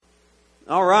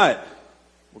All right.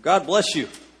 Well, God bless you.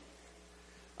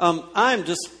 I'm going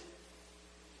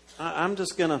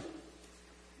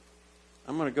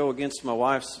to go against my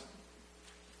wife's.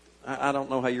 I don't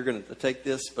know how you're going to take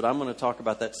this, but I'm going to talk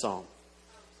about that song.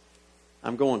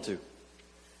 I'm going to.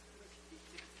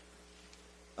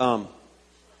 No,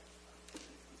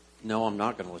 I'm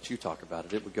not going to let you talk about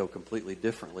it. It would go completely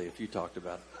differently if you talked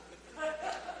about it.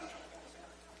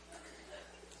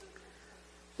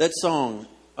 That song,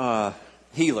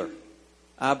 Healer.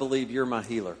 I believe you're my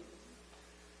healer.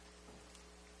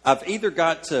 I've either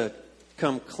got to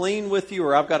come clean with you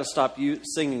or I've got to stop you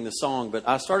singing the song. But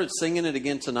I started singing it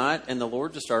again tonight and the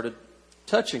Lord just started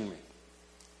touching me.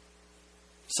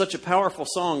 Such a powerful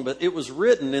song, but it was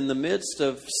written in the midst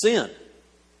of sin.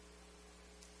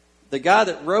 The guy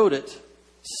that wrote it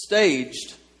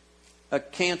staged a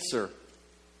cancer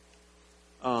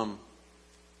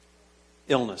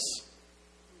illness.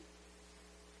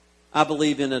 I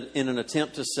believe in an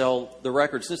attempt to sell the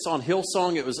records. It's on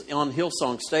Hillsong. It was on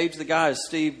Hillsong stage. The guy is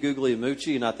Steve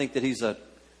Guglielmucci, and I think that he's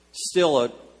still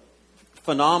a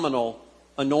phenomenal,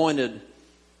 anointed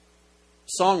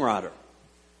songwriter.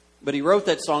 But he wrote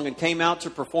that song and came out to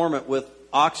perform it with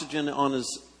oxygen on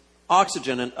his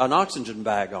an oxygen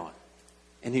bag on.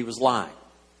 And he was lying.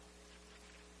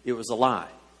 It was a lie.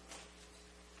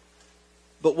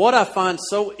 But what I find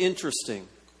so interesting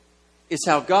is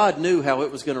how God knew how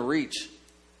it was going to reach,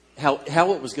 how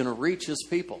it was going to reach His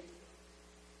people.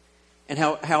 And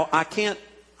how I can't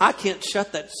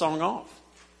shut that song off.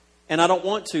 And I don't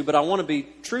want to, but I want to be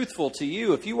truthful to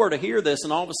you. If you were to hear this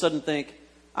and all of a sudden think,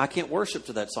 I can't worship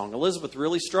to that song. Elizabeth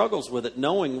really struggles with it,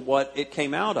 knowing what it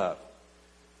came out of.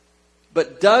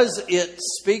 But does it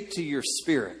speak to your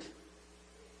spirit?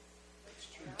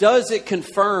 Does it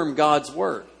confirm God's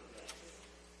word?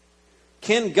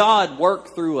 Can God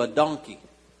work through a donkey?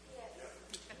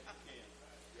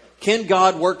 Can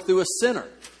God work through a sinner?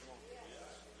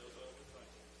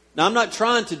 Now, I'm not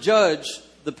trying to judge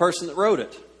the person that wrote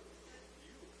it.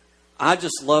 I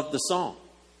just love the song.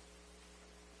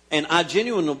 And I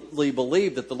genuinely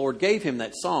believe that the Lord gave him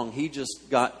that song. He just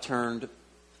got turned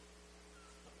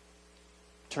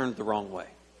the wrong way.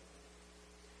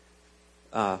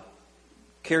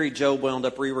 Carrie Joe wound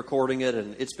up re-recording it,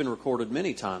 and it's been recorded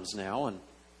many times now.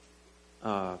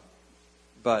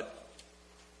 But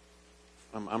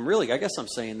I guess I'm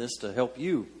saying this to help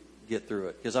you get through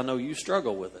it, because I know you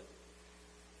struggle with it.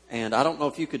 And I don't know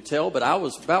if you could tell, but I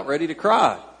was about ready to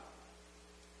cry.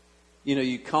 You know,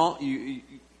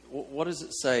 what does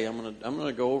it say? I'm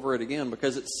gonna go over it again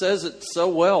because it says it so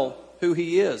well who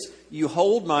He is. You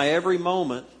hold my every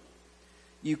moment.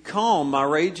 You calm my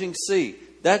raging sea.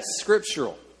 That's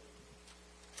scriptural.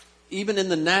 Even in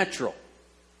the natural,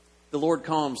 the Lord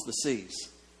calms the seas.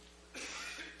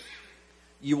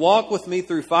 You walk with me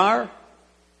through fire,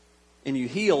 and you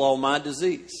heal all my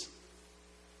disease.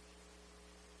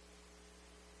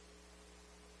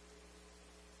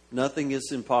 Nothing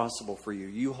is impossible for you.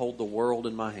 You hold the world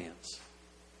in my hands.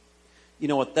 You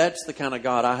know what? That's the kind of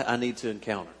God I need to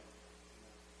encounter.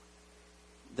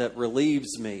 That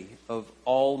relieves me of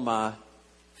all my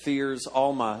fears,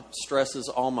 all my stresses,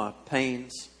 all my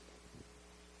pains.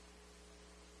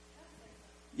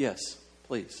 Yes,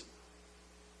 please.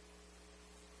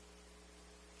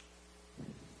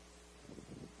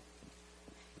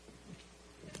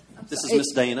 This is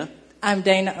Miss Dana. I'm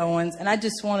Dana Owens, and I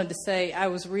just wanted to say I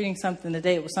was reading something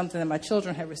today. It was something that my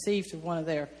children had received from one of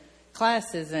their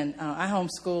classes, and I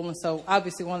homeschool, and so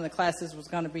obviously one of the classes was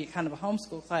going to be kind of a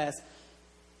homeschool class.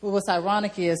 But what's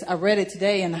ironic is I read it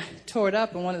today, and I tore it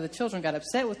up, and one of the children got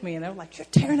upset with me, and they were like, "You're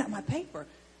tearing up my paper."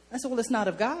 I said, "Well, it's not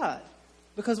of God."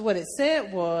 Because what it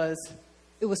said was,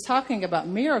 it was talking about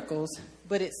miracles,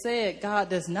 but it said God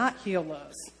does not heal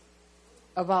us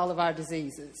of all of our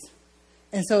diseases.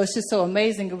 And so it's just so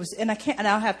amazing. It was, and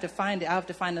I'll have to find it. I'll have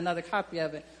to find another copy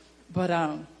of it. But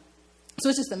so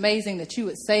it's just amazing that you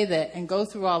would say that and go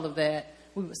through all of that.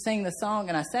 We would sing the song,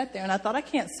 and I sat there, and I thought, I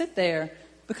can't sit there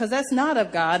because that's not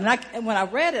of God. And when I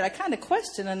read it, I kind of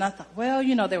questioned, and I thought, well,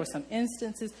 you know, there were some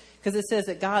instances, because it says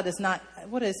that God does not,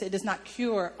 it does not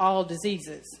cure all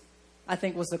diseases, I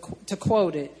think was to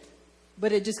quote it.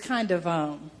 But it just kind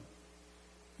of,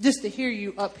 just to hear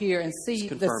you up here and see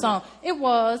the song, it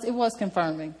was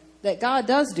confirming that God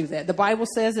does do that. The Bible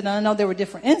says it, and I know there were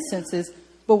different instances,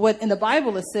 but what in the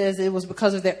Bible it says it was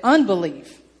because of their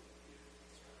unbelief.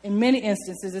 In many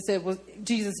instances, it said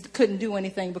Jesus couldn't do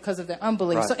anything because of their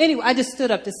unbelief. Right. So anyway, I just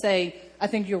stood up to say, I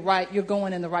think you're right. You're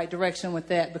going in the right direction with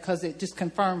that, because it just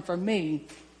confirmed for me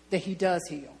that He does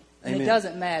heal. And Amen. It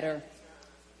doesn't matter.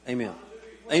 Amen.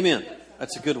 Amen.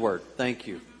 That's a good word. Thank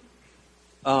you.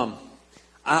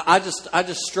 I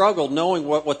just struggled knowing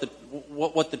what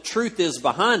the truth is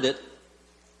behind it.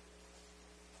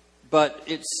 But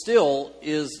it still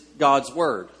is God's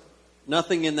Word.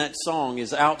 Nothing in that song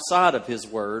is outside of His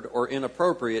Word or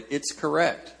inappropriate. It's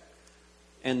correct.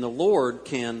 And the Lord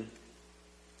can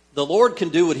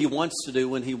do what He wants to do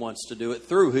when He wants to do it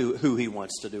through who He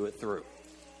wants to do it through.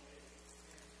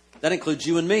 That includes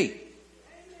you and me.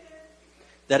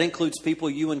 That includes people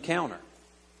you encounter.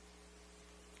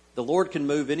 The Lord can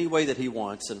move any way that He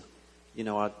wants. And, you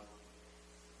know,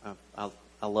 I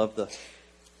love the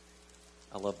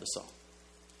song.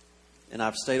 And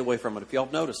I've stayed away from it. If y'all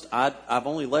have noticed, I've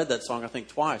only led that song, I think,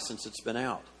 twice since it's been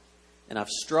out. And I've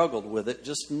struggled with it,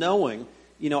 just knowing,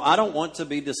 you know, I don't want to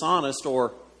be dishonest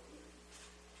or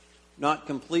not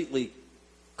completely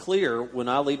clear when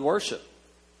I lead worship.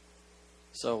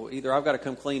 So either I've got to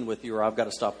come clean with you or I've got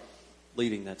to stop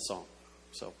leading that song.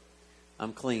 So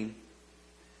I'm clean.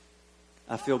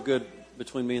 I feel good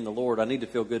between me and the Lord. I need to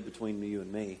feel good between you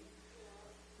and me.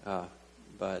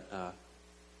 But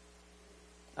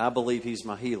I believe He's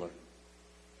my healer.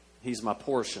 He's my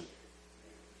portion.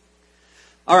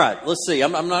 All right, let's see.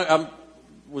 I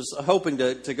was hoping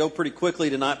to go pretty quickly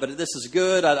tonight, but this is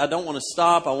good. I don't want to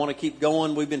stop. I want to keep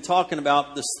going. We've been talking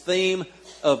about this theme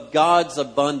of God's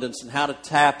abundance and how to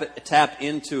tap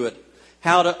into it,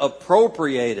 how to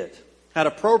appropriate it.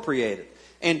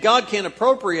 And God can't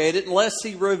appropriate it unless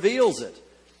He reveals it.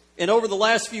 And over the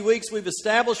last few weeks, we've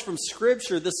established from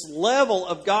Scripture this level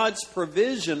of God's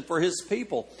provision for His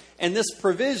people. And this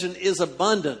provision is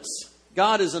abundance.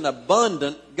 God is an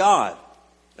abundant God.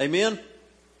 Amen?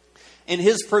 And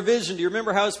His provision, do you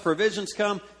remember how His provisions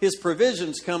come? His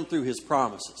provisions come through His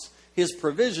promises. His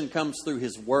provision comes through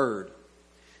His Word.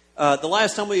 The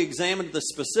last time we examined the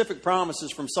specific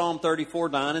promises from Psalm 34,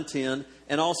 9 and 10,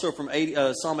 and also from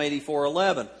Psalm 84,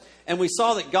 11. And we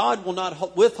saw that God will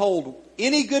not withhold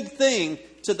any good thing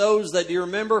to those that, do you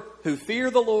remember, who fear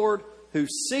the Lord, who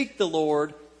seek the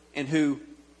Lord, and who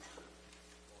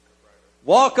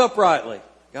walk uprightly.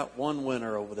 Got one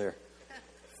winner over there.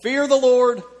 Fear the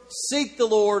Lord, seek the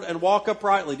Lord, and walk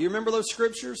uprightly. Do you remember those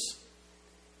scriptures?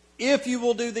 If you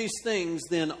will do these things,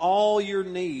 then all your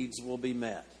needs will be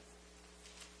met.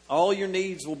 All your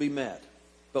needs will be met.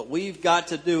 But we've got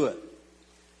to do it.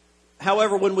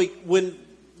 However, when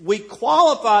we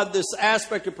qualified this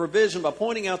aspect of provision by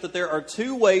pointing out that there are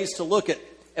two ways to look at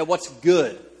what's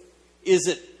good. Is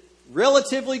it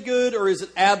relatively good or is it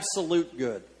absolute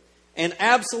good? And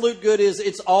absolute good is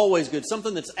it's always good.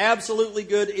 Something that's absolutely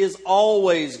good is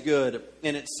always good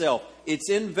in itself. It's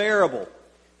invariable.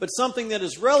 But something that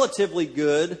is relatively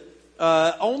good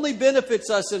only benefits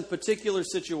us in particular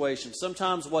situations.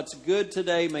 Sometimes what's good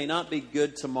today may not be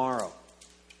good tomorrow.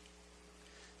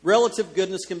 Relative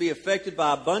goodness can be affected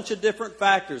by a bunch of different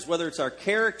factors, whether it's our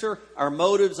character, our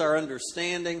motives, our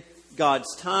understanding,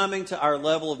 God's timing to our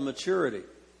level of maturity.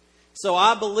 So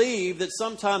I believe that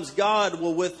sometimes God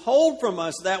will withhold from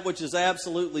us that which is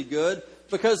absolutely good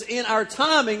because in our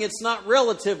timing it's not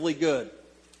relatively good.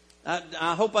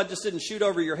 I hope I just didn't shoot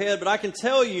over your head, but I can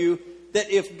tell you that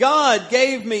if God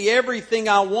gave me everything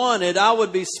I wanted, I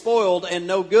would be spoiled and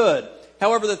no good.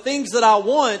 However, the things that I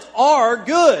want are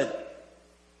good.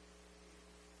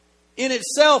 In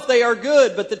itself, they are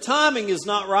good, but the timing is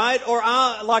not right, or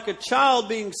I, like a child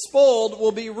being spoiled,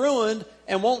 will be ruined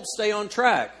and won't stay on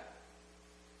track.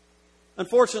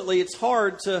 Unfortunately, it's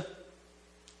hard to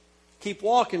keep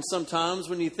walking sometimes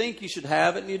when you think you should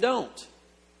have it and you don't.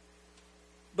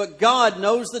 But God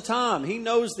knows the time. He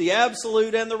knows the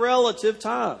absolute and the relative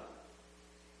time.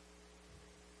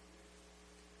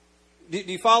 Do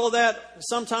you follow that?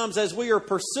 Sometimes as we are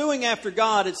pursuing after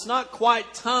God, it's not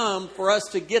quite time for us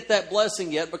to get that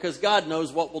blessing yet because God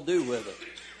knows what we'll do with it.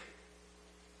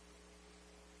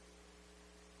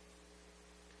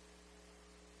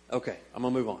 Okay, I'm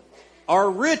going to move on.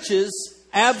 Are riches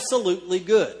absolutely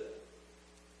good?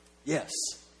 Yes.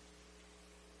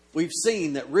 We've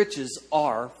seen that riches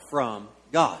are from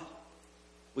God.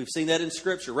 We've seen that in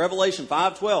Scripture. Revelation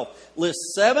 5:12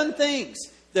 lists 7 things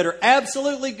that are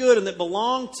absolutely good and that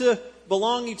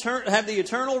have the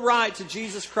eternal right to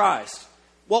Jesus Christ.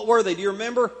 What were they? Do you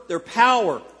remember? They're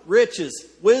power, riches,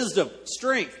 wisdom,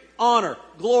 strength, honor,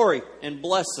 glory, and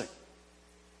blessing.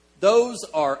 Those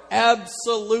are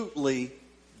absolutely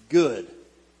good.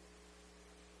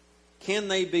 Can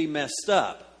they be messed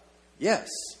up? Yes.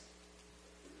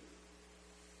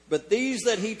 But these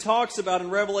that he talks about in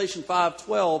Revelation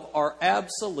 5:12 are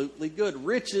absolutely good.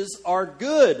 Riches are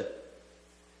good.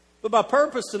 But my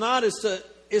purpose tonight is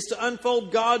to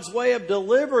unfold God's way of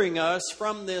delivering us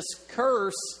from this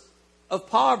curse of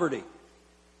poverty.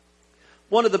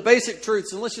 one of the basic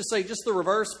truths, and let's just say just the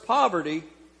reverse, poverty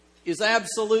is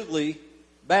absolutely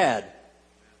bad.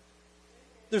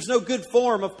 There's no good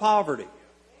form of poverty.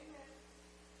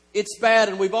 It's bad,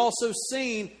 and we've also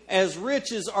seen as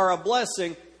riches are a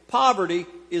blessing, poverty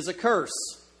is a curse.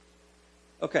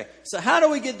 Okay, so how do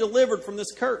we get delivered from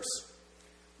this curse?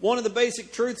 One of the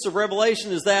basic truths of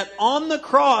Revelation is that on the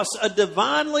cross, a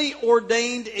divinely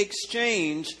ordained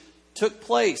exchange took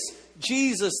place.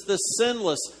 Jesus, the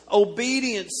sinless,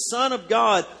 obedient Son of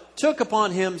God, took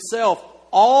upon himself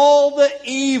all the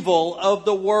evil of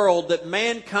the world that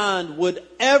mankind would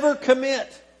ever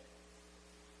commit.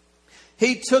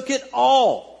 He took it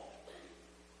all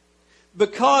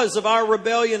because of our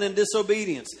rebellion and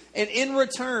disobedience. And in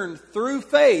return, through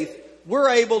faith, we're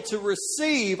able to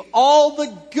receive all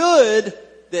the good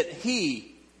that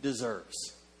he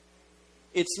deserves.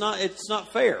 It's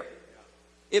not fair.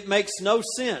 It makes no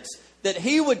sense that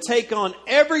he would take on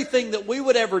everything that we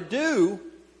would ever do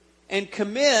and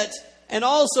commit, and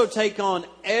also take on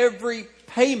every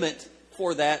payment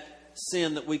for that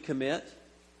sin that we commit,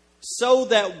 so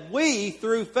that we,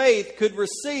 through faith, could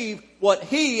receive what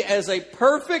he, as a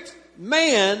perfect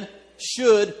man,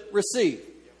 should receive.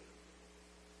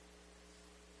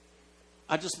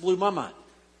 I just blew my mind.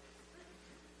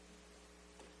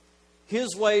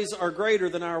 His ways are greater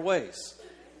than our ways.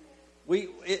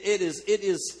 It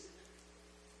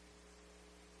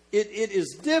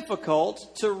is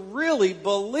difficult to really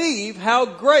believe how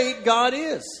great God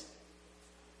is,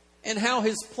 and how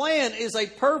his plan is a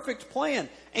perfect plan.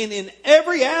 And in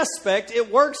every aspect, it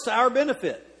works to our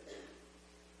benefit.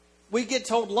 We get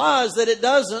told lies that it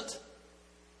doesn't.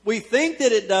 We think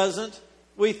that it doesn't.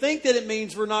 We think that it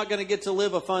means we're not going to get to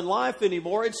live a fun life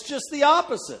anymore. It's just the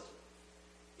opposite.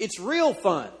 It's real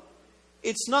fun.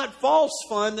 It's not false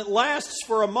fun that lasts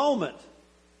for a moment.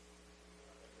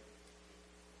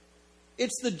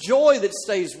 It's the joy that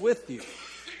stays with you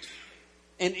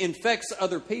and infects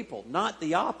other people, not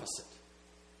the opposite.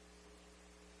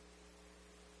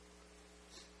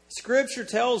 Scripture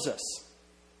tells us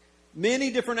many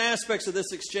different aspects of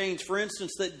this exchange. For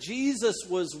instance, that Jesus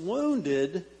was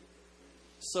wounded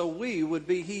so we would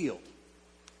be healed.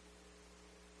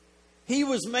 He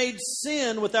was made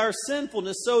sin with our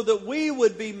sinfulness so that we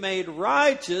would be made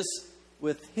righteous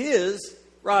with his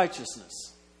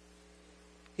righteousness.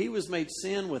 He was made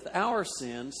sin with our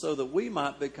sin so that we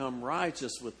might become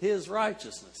righteous with his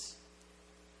righteousness.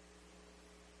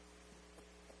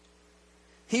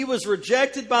 He was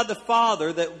rejected by the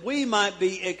Father that we might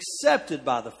be accepted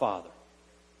by the Father.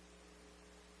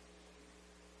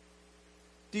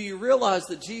 Do you realize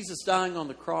that Jesus dying on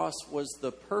the cross was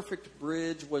the perfect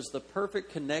bridge, was the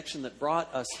perfect connection that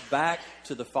brought us back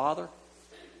to the Father?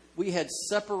 We had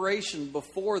separation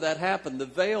before that happened. The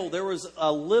veil, there was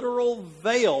a literal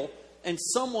veil, and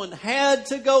someone had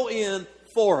to go in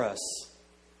for us.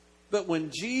 But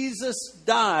when Jesus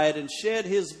died and shed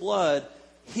his blood,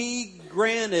 he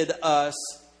granted us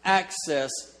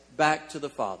access back to the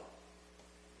Father.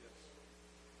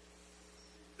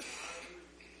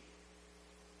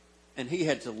 And he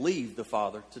had to leave the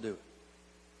Father to do it.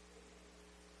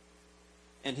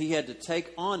 And he had to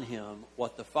take on him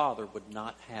what the Father would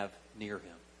not have near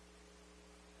him,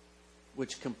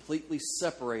 which completely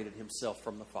separated himself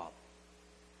from the Father.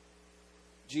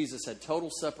 Jesus had total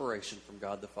separation from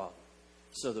God the Father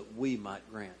so that we might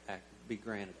be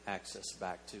granted access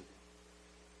back to him.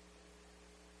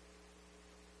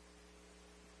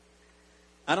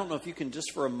 I don't know if you can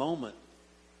just for a moment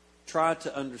try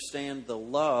to understand the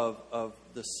love of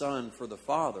the Son for the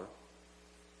Father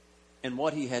and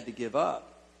what he had to give up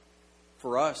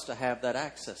for us to have that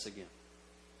access again.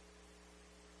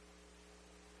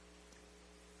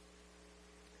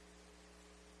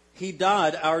 He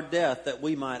died our death that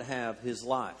we might have his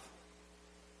life.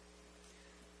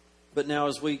 But now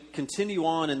as we continue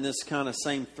on in this kind of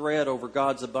same thread over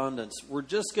God's abundance, we're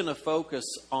just going to focus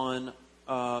on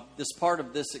this part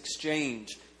of this exchange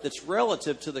that's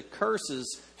relative to the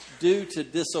curses due to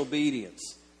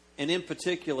disobedience, and in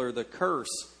particular the curse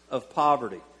of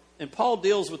poverty. And Paul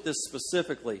deals with this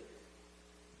specifically,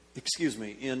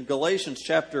 in Galatians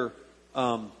chapter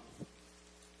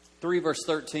 3 verse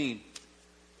 13.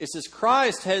 It says,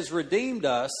 Christ has redeemed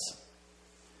us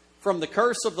from the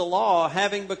curse of the law,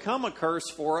 having become a curse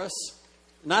for us.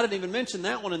 And I didn't even mention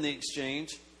that one in the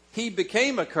exchange. He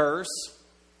became a curse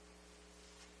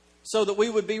so that we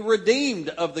would be redeemed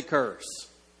of the curse.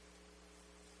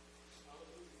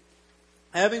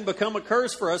 Having become a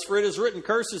curse for us, for it is written,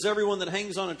 cursed is everyone that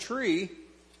hangs on a tree,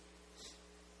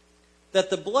 that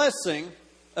the blessing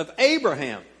of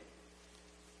Abraham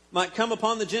might come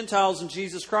upon the Gentiles in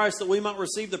Jesus Christ, that we might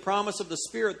receive the promise of the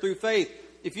Spirit through faith.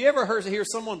 If you ever hear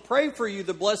someone pray for you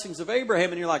the blessings of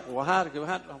Abraham, and you're like, well,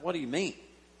 what do you mean?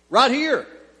 Right here.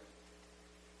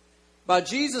 By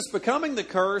Jesus becoming the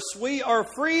curse, we are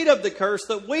freed of the curse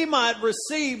that we might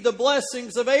receive the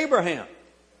blessings of Abraham.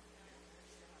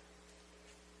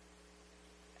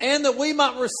 And that we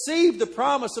might receive the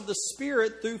promise of the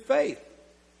Spirit through faith.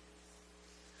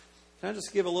 Can I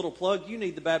just give a little plug? You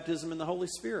need the baptism in the Holy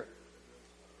Spirit.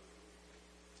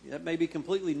 That may be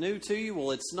completely new to you.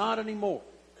 Well, it's not anymore.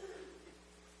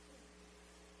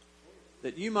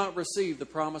 That you might receive the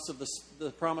promise of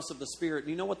the Spirit.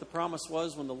 And you know what the promise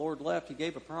was when the Lord left? He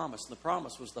gave a promise, and the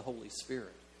promise was the Holy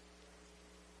Spirit.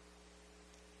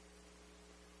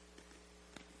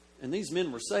 And these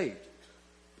men were saved,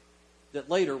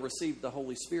 that later received the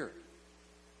Holy Spirit.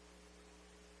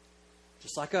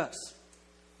 Just like us.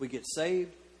 We get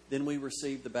saved, then we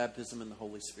receive the baptism in the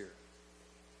Holy Spirit.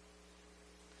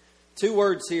 Two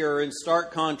words here are in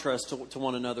stark contrast to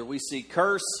one another. We see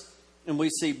curse and we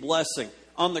see blessing.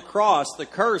 On the cross, the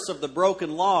curse of the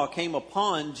broken law came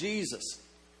upon Jesus.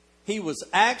 He was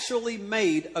actually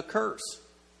made a curse.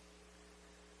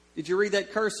 Did you read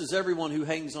that? Curse is everyone who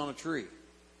hangs on a tree.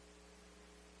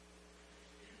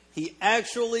 He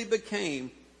actually became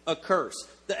a curse.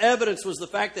 The evidence was the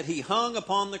fact that he hung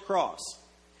upon the cross.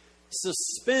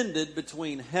 Suspended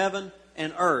between heaven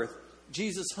and earth.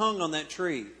 Jesus hung on that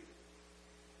tree.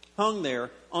 Hung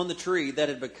there on the tree that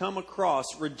had become a cross.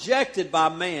 Rejected by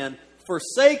man.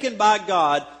 Forsaken by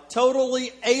God.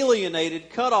 Totally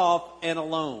alienated, cut off, and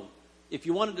alone. If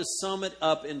you wanted to sum it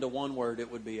up into one word, it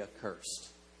would be accursed.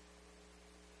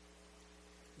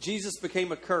 Jesus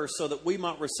became a curse so that we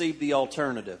might receive the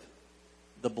alternative.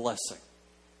 The blessing.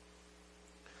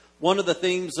 One of the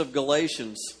themes of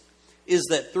Galatians is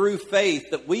that through faith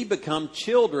that we become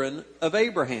children of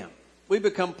Abraham. We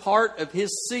become part of his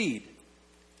seed.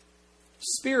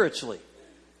 Spiritually.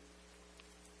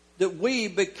 That we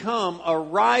become a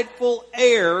rightful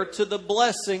heir to the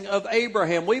blessing of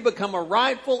Abraham. We become a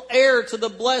rightful heir to the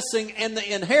blessing and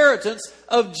the inheritance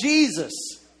of Jesus.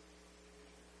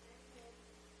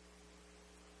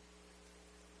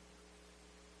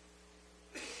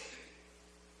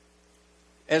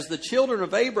 As the children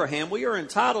of Abraham, we are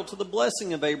entitled to the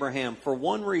blessing of Abraham for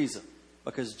one reason,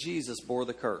 because Jesus bore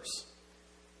the curse.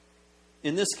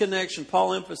 In this connection,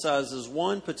 Paul emphasizes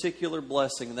one particular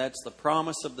blessing, and that's the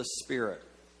promise of the Spirit.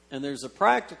 And there's a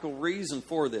practical reason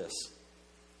for this.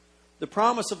 The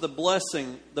promise of the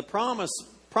blessing, the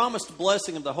promised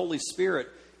blessing of the Holy Spirit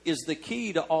is the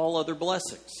key to all other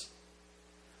blessings.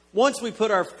 Once we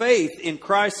put our faith in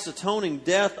Christ's atoning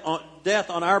death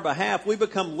on our behalf, we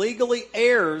become legally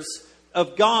heirs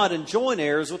of God and joint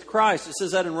heirs with Christ. It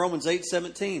says that in Romans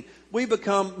 8:17. We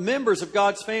become members of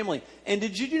God's family. And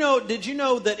did you know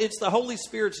that it's the Holy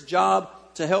Spirit's job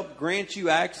to help grant you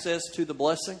access to the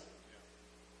blessing?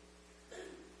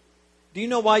 Do you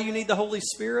know why you need the Holy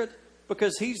Spirit?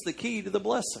 Because He's the key to the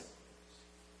blessing.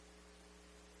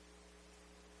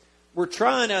 We're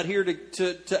trying out here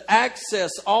to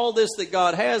access all this that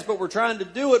God has, but we're trying to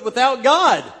do it without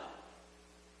God.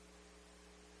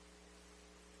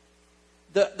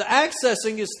 The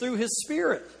accessing is through His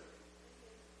Spirit.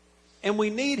 And we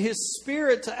need His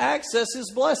Spirit to access His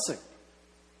blessing.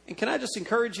 And can I just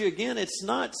encourage you again, it's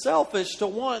not selfish to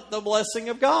want the blessing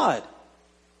of God.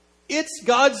 It's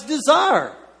God's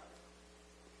desire.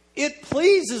 It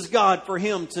pleases God for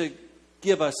Him to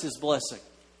give us His blessing.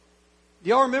 Do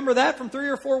y'all remember that from 3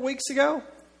 or 4 weeks ago?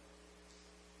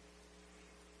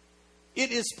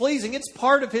 It is pleasing. It's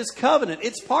part of His covenant.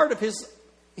 It's part of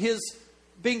His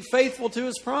being faithful to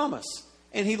His promise.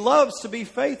 And He loves to be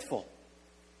faithful.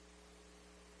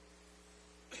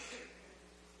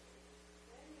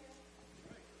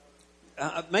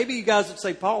 Maybe you guys would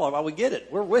say, Paul, I would get it.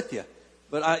 We're with you.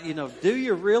 But, do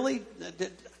you really?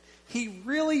 He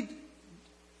really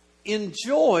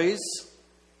enjoys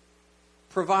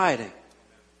providing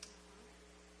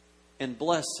and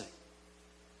blessing.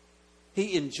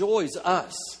 He enjoys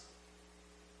us.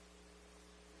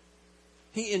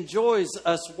 He enjoys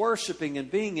us worshiping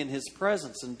and being in His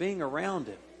presence and being around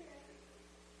Him.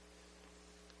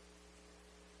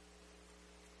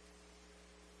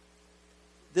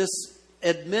 This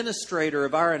administrator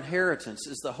of our inheritance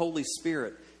is the Holy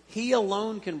Spirit. He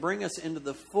alone can bring us into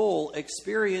the full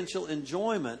experiential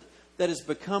enjoyment that has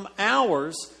become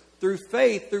ours through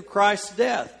faith, through Christ's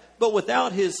death. But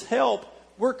without His help,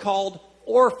 we're called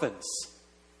orphans,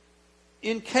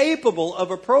 incapable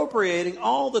of appropriating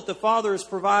all that the Father is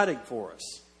providing for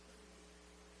us.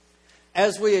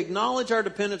 As we acknowledge our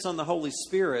dependence on the Holy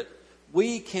Spirit,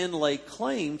 we can lay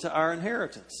claim to our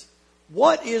inheritance.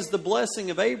 What is the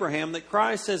blessing of Abraham that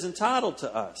Christ has entitled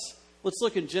to us? Let's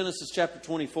look in Genesis chapter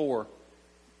 24,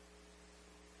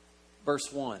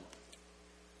 verse 1.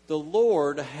 The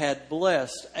Lord had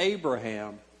blessed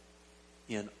Abraham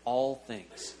in all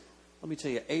things. Let me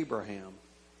tell you, Abraham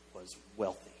was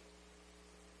wealthy.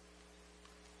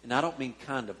 And I don't mean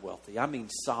kind of wealthy. I mean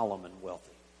Solomon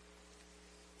wealthy.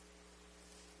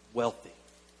 Wealthy.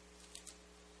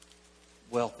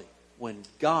 Wealthy. When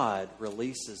God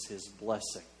releases His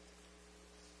blessing,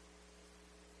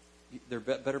 there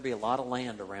better be a lot of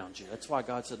land around you. That's why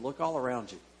God said, look all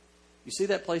around you. You see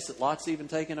that place that Lot's even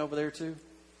taken over there too?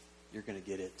 You're going to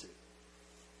get it too.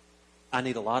 I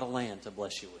need a lot of land to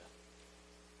bless you with.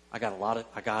 I got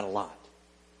a lot.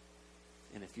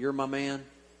 And if you're my man,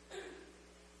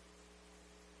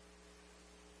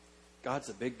 God's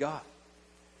a big God.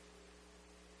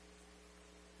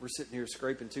 We're sitting here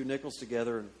scraping 2 nickels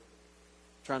together and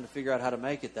trying to figure out how to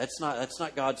make it. That's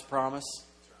not God's promise.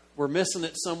 We're missing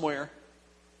it somewhere.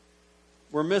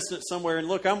 We're missing it somewhere. And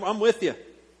look, I'm with you.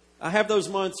 I have those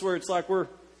months where it's like we're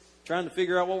trying to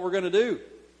figure out what we're going to do.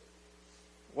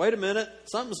 Wait a minute.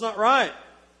 Something's not right.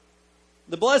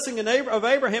 The blessing of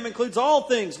Abraham includes all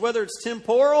things, whether it's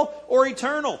temporal or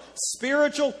eternal,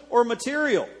 spiritual or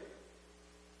material.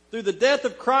 Through the death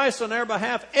of Christ on our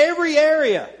behalf, every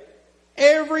area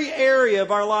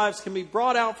of our lives can be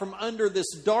brought out from under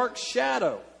this dark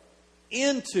shadow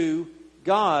into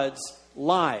God's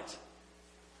light.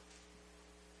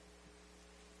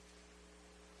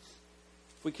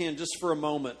 If we can, just for a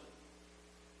moment,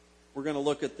 we're going to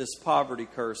look at this poverty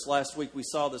curse. Last week we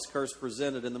saw this curse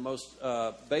presented in the most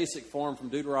basic form from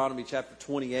Deuteronomy chapter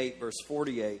 28, verse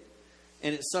 48.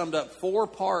 And it summed up 4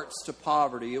 parts to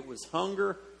poverty. It was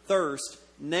hunger, thirst,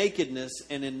 nakedness,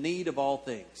 and in need of all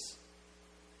things.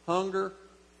 Hunger,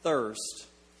 thirst,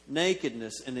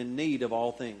 nakedness, and in need of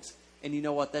all things. And you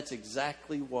know what? That's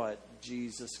exactly what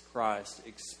Jesus Christ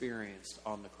experienced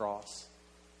on the cross.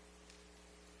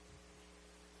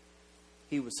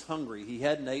 He was hungry. He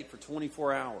hadn't ate for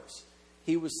 24 hours.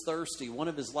 He was thirsty. One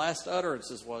of his last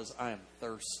utterances was, I am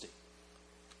thirsty.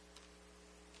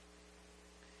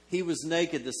 He was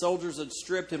naked. The soldiers had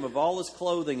stripped him of all his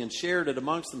clothing and shared it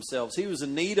amongst themselves. He was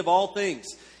in need of all things.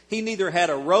 He neither had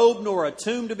a robe nor a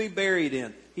tomb to be buried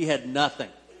in. He had nothing.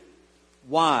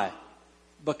 Why?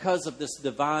 Because of this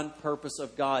divine purpose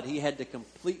of God, he had to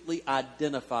completely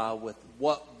identify with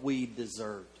what we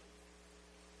deserved.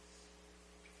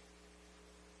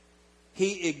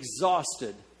 He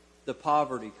exhausted the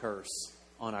poverty curse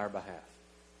on our behalf.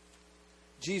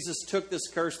 Jesus took this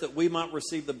curse that we might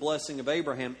receive the blessing of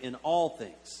Abraham in all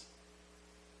things.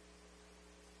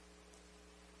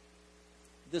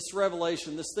 This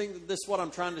revelation, this what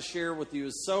I'm trying to share with you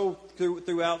is so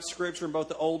throughout Scripture in both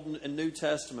the Old and New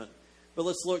Testament. But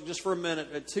let's look just for a minute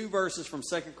at 2 verses from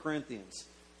 2 Corinthians.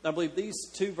 I believe these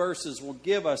 2 verses will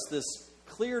give us this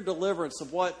clear deliverance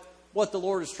of what the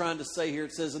Lord is trying to say here.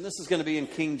 It says, and this is going to be in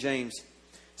King James.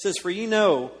 It says, for ye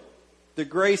know the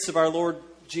grace of our Lord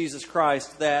Jesus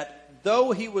Christ, that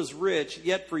though he was rich,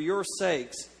 yet for your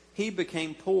sakes he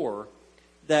became poor,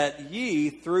 that ye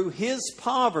through his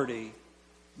poverty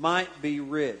might be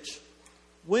rich.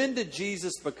 When did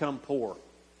Jesus become poor?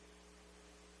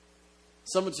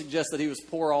 Some would suggest that he was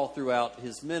poor all throughout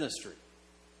his ministry.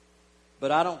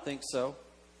 But I don't think so.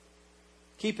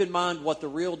 Keep in mind what the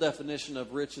real definition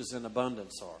of riches and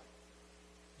abundance are.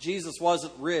 Jesus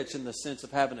wasn't rich in the sense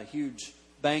of having a huge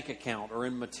bank account or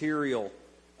in material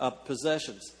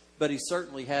possessions, but he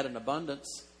certainly had an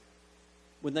abundance.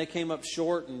 When they came up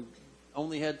short and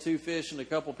only had 2 fish and a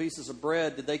couple pieces of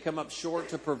bread, did they come up short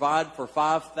to provide for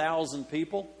 5,000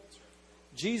 people?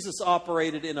 Jesus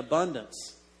operated in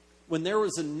abundance. When there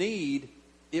was a need,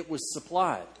 it was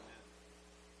supplied.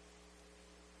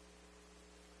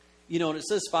 You know, and it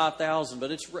says 5,000, but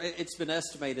it's been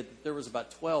estimated that there was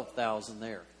about 12,000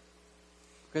 there.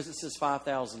 Because it says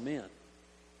 5,000 men.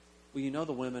 Well, you know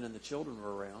the women and the children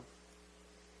were around.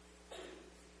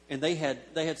 And they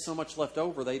had so much left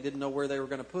over, they didn't know where they were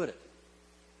going to put it.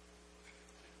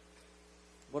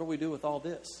 What do we do with all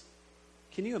this?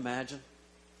 Can you imagine?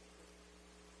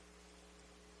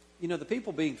 You know, the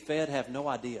people being fed have no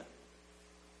idea.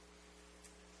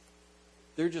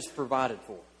 They're just provided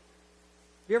for.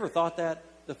 Have you ever thought that?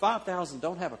 The 5,000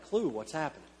 don't have a clue what's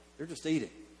happening. They're just eating.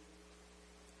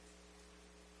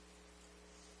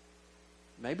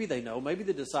 Maybe they know. Maybe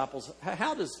the disciples.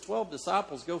 How does 12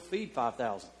 disciples go feed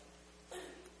 5,000?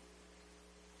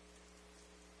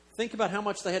 Think about how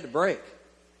much they had to break.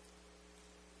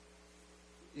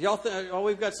 Y'all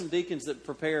we've got some deacons that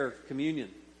prepare communion.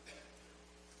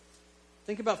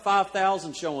 Think about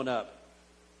 5,000 showing up.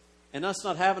 And us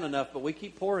not having enough, but we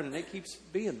keep pouring and it keeps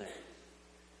being there.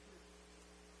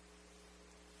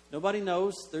 Nobody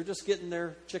knows. They're just getting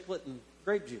their chiclet and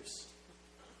grape juice.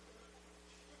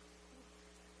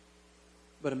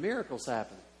 But a miracle's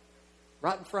happening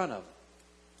right in front of them.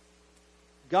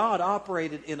 God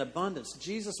operated in abundance.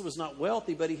 Jesus was not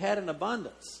wealthy, but he had an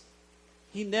abundance.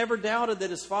 He never doubted that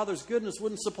his Father's goodness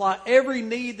wouldn't supply every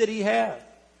need that he had.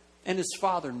 And his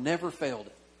Father never failed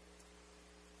it.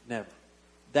 Never.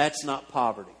 That's not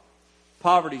poverty.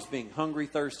 Poverty is being hungry,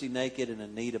 thirsty, naked, and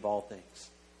in need of all things.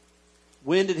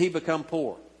 When did he become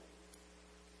poor?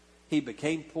 He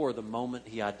became poor the moment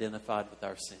he identified with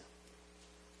our sin.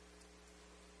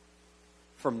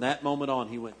 From that moment on,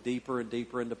 he went deeper and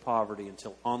deeper into poverty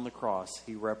until on the cross,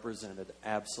 he represented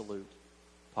absolute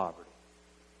poverty.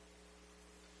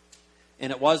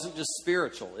 And it wasn't just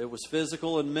spiritual. It was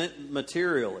physical and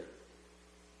materially.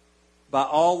 By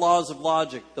all laws of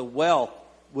logic, the wealth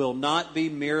will not be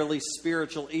merely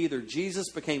spiritual either. Jesus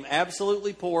became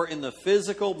absolutely poor in the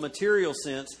physical, material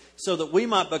sense so that we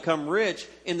might become rich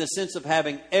in the sense of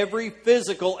having every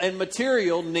physical and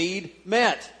material need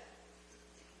met.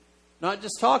 Not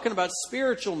just talking about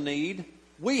spiritual need,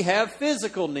 we have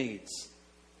physical needs.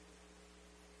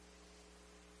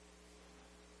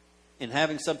 And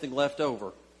having something left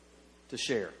over to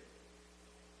share.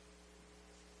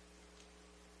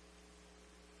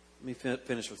 Let me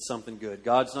finish with something good.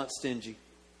 God's not stingy.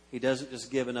 He doesn't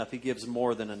just give enough. He gives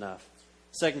more than enough.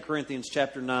 2 Corinthians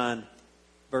chapter 9,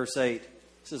 verse 8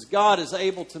 says, God is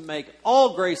able to make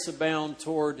all grace abound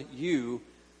toward you,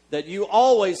 that you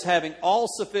always having all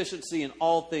sufficiency in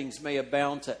all things may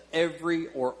abound to every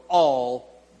or all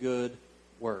good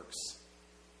works.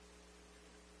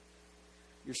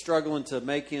 You're struggling to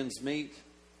make ends meet.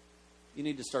 You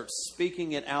need to start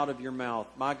speaking it out of your mouth.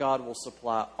 My God will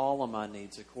supply all of my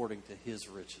needs according to his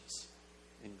riches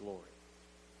in glory.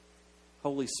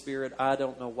 Holy Spirit, I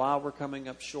don't know why we're coming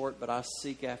up short, but I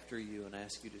seek after you and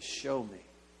ask you to show me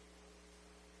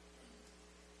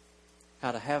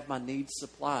how to have my needs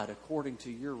supplied according to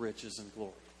your riches and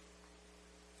glory.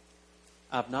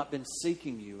 I've not been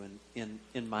seeking you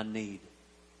in my need.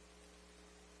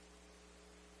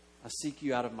 I seek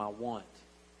you out of my want.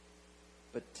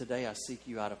 But today I seek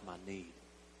you out of my need.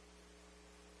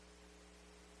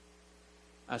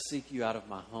 I seek you out of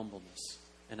my humbleness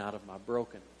and out of my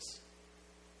brokenness.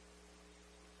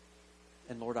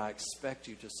 And Lord, I expect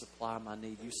you to supply my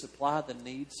need. You supply the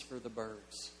needs for the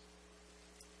birds.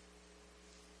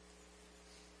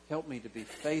 Help me to be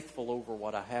faithful over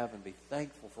what I have and be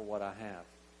thankful for what I have.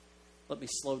 Let me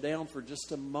slow down for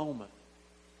just a moment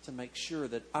to make sure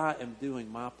that I am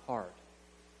doing my part,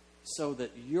 so that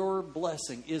your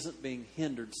blessing isn't being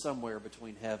hindered somewhere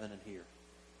between heaven and here.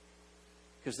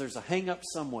 Because there's a hang up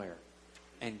somewhere.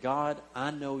 And God, I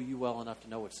know you well enough to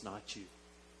know it's not you.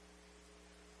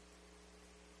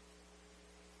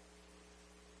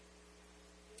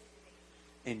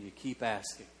 And you keep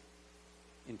asking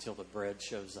until the bread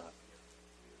shows up.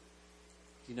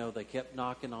 You know, they kept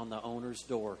knocking on the owner's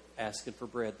door asking for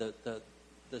bread. The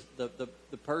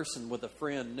person with a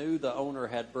friend knew the owner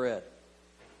had bread.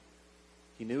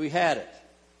 He knew he had it.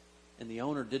 And the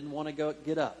owner didn't want to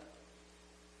get up.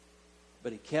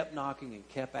 But he kept knocking and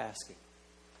kept asking.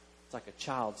 It's like a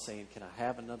child saying, can I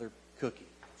have another cookie?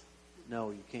 No,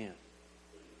 you can't.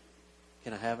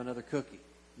 Can I have another cookie?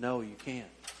 No, you can't.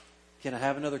 Can I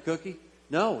have another cookie?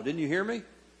 No, didn't you hear me?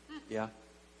 Yeah.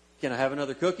 Can I have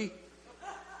another cookie?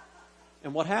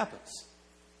 And what happens?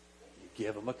 You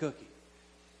give them a cookie.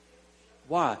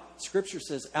 Why? Scripture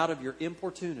says out of your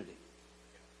importunity,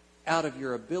 out of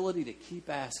your ability to keep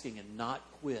asking and not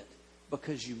quit,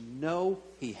 because you know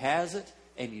he has it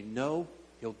and you know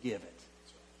he'll give it.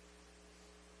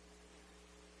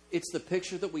 It's the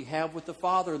picture that we have with the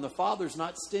Father, and the Father's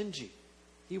not stingy.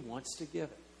 He wants to give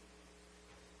it.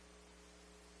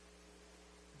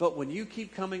 But when you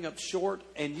keep coming up short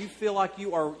and you feel like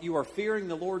you are fearing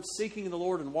the Lord, seeking the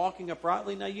Lord, and walking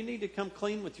uprightly, now you need to come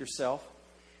clean with yourself.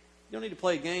 You don't need to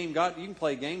play a game. God, you can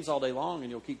play games all day long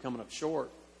and you'll keep coming up short.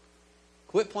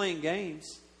 Quit playing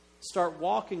games. Start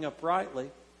walking uprightly,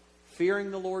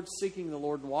 fearing the Lord, seeking the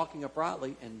Lord, and walking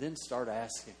uprightly, and then start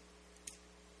asking.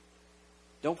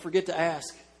 Don't forget to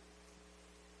ask.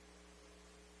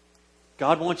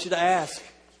 God wants you to ask.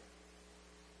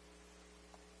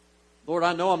 Lord,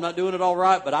 I know I'm not doing it all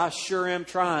right, but I sure am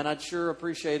trying. I'd sure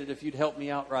appreciate it if you'd help me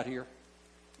out right here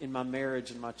in my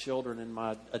marriage and my children and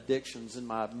my addictions and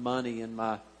my money and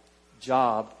my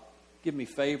job. Give me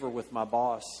favor with my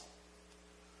boss.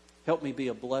 Help me be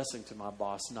a blessing to my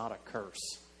boss, not a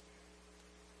curse.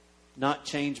 not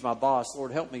change my boss.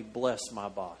 Lord, help me bless my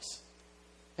boss.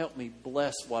 Help me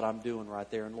bless what I'm doing right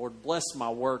there. And Lord, bless my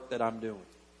work that I'm doing.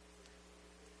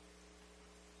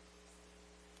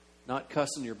 Not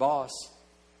cussing your boss.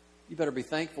 You better be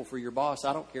thankful for your boss.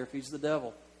 I don't care if he's the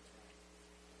devil.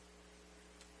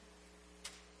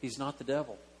 He's not the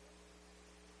devil.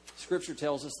 Scripture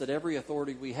tells us that every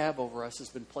authority we have over us has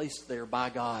been placed there by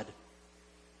God.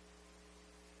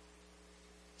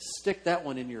 Stick that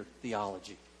one in your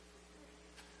theology.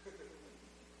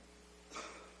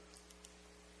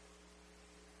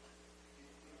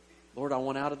 Lord, I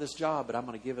want out of this job, but I'm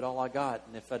going to give it all I got.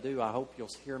 And if I do, I hope you'll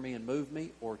hear me and move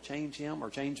me, or change him, or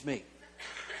change me.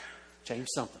 Change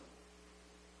something.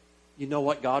 You know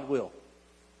what? God will.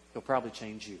 He'll probably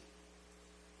change you.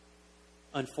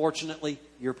 Unfortunately,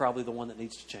 you're probably the one that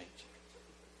needs to change.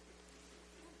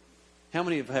 How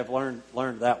many have learned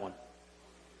that one?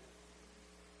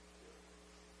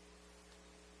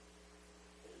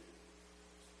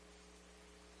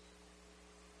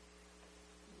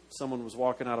 Someone was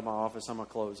walking out of my office. I'm going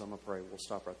to close. I'm going to pray. We'll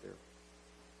stop right there.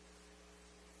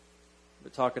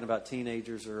 But talking about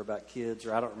teenagers or about kids,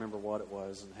 or I don't remember what it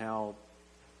was, and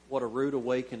what a rude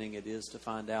awakening it is to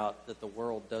find out that the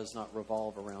world does not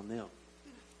revolve around them.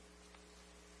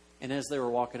 And as they were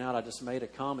walking out, I just made a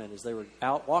comment. As they were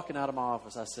walking out of my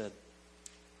office, I said,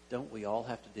 don't we all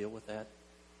have to deal with that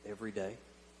every day?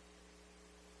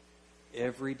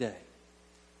 Every day.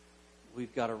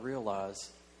 We've got to realize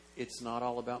it's not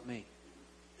all about me.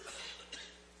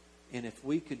 And if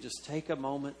we could just take a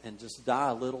moment and just die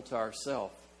a little to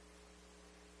ourselves,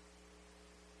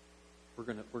 we're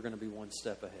going to be one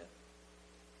step ahead.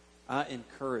 I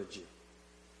encourage you.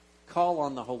 Call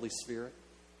on the Holy Spirit.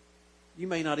 You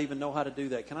may not even know how to do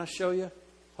that. Can I show you?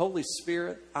 Holy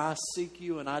Spirit, I seek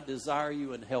you and I desire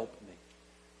you, and help me.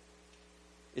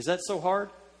 Is that so hard?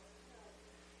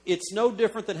 It's no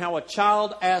different than how a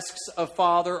child asks a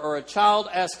father or a child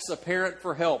asks a parent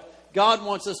for help. God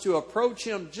wants us to approach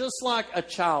him just like a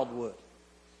child would.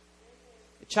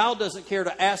 A child doesn't care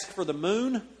to ask for the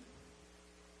moon,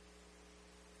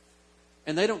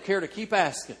 and they don't care to keep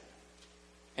asking.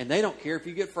 And they don't care if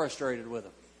you get frustrated with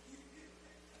them.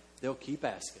 They'll keep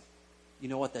asking. You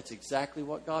know what? That's exactly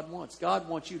what God wants. God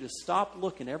wants you to stop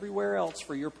looking everywhere else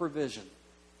for your provision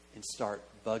and start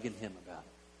bugging him about it.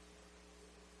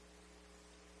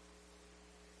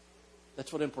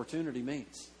 That's what importunity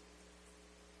means.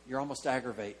 You're almost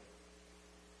aggravating.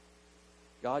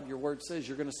 God, your word says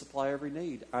you're going to supply every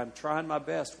need. I'm trying my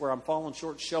best. Where I'm falling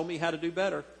short, show me how to do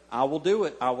better. I will do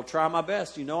it. I will try my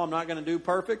best. You know I'm not going to do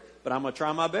perfect, but I'm going to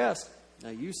try my best. Now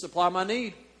you supply my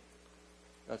need.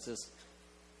 God says,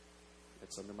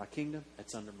 that's under my kingdom.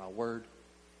 That's under my word.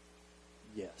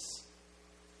 Yes,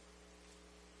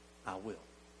 I will.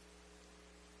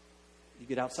 You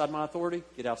get outside my authority,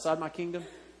 get outside my kingdom.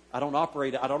 I don't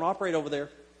operate over there.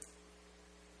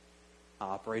 I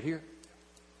operate here.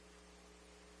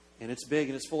 And it's big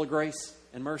and it's full of grace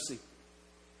and mercy.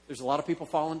 There's a lot of people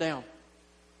falling down.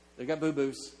 They got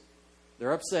boo-boos.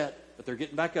 They're upset, but they're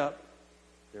getting back up.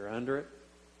 They're under it.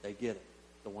 They get it.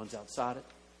 The ones outside it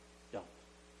don't.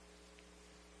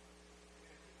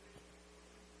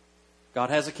 God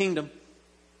has a kingdom.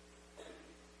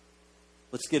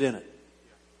 Let's get in it.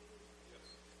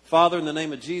 Father, in the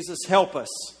name of Jesus, help us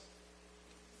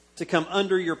to come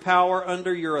under your power,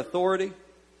 under your authority.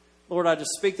 Lord, I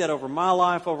just speak that over my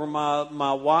life, over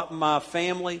my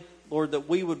family. Lord, that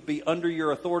we would be under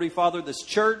your authority. Father, this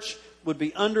church would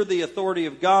be under the authority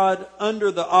of God,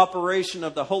 under the operation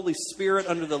of the Holy Spirit,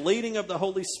 under the leading of the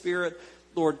Holy Spirit.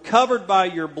 Lord, covered by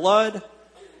your blood.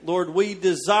 Lord, we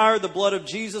desire the blood of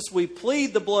Jesus. We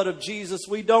plead the blood of Jesus.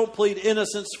 We don't plead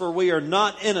innocence, for we are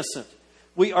not innocent.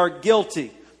 We are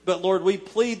guilty. But Lord, we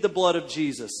plead the blood of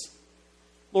Jesus.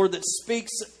 Lord, that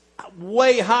speaks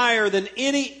way higher than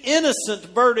any innocent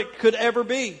verdict could ever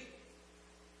be.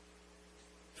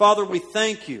 Father, we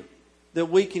thank you that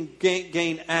we can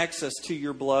gain access to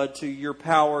your blood, to your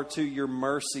power, to your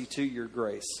mercy, to your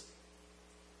grace.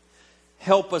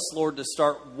 Help us, Lord, to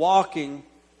start walking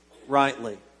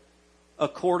rightly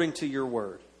according to your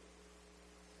word.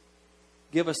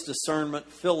 Give us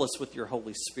discernment. Fill us with your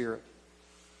Holy Spirit.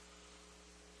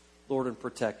 Lord, and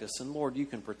protect us. And Lord, you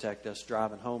can protect us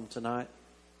driving home tonight.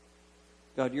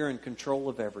 God, you're in control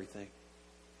of everything.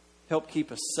 Help keep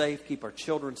us safe. Keep our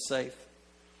children safe.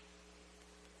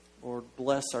 Lord,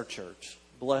 bless our church.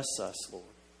 Bless us, Lord.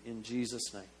 In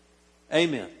Jesus' name.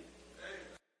 Amen.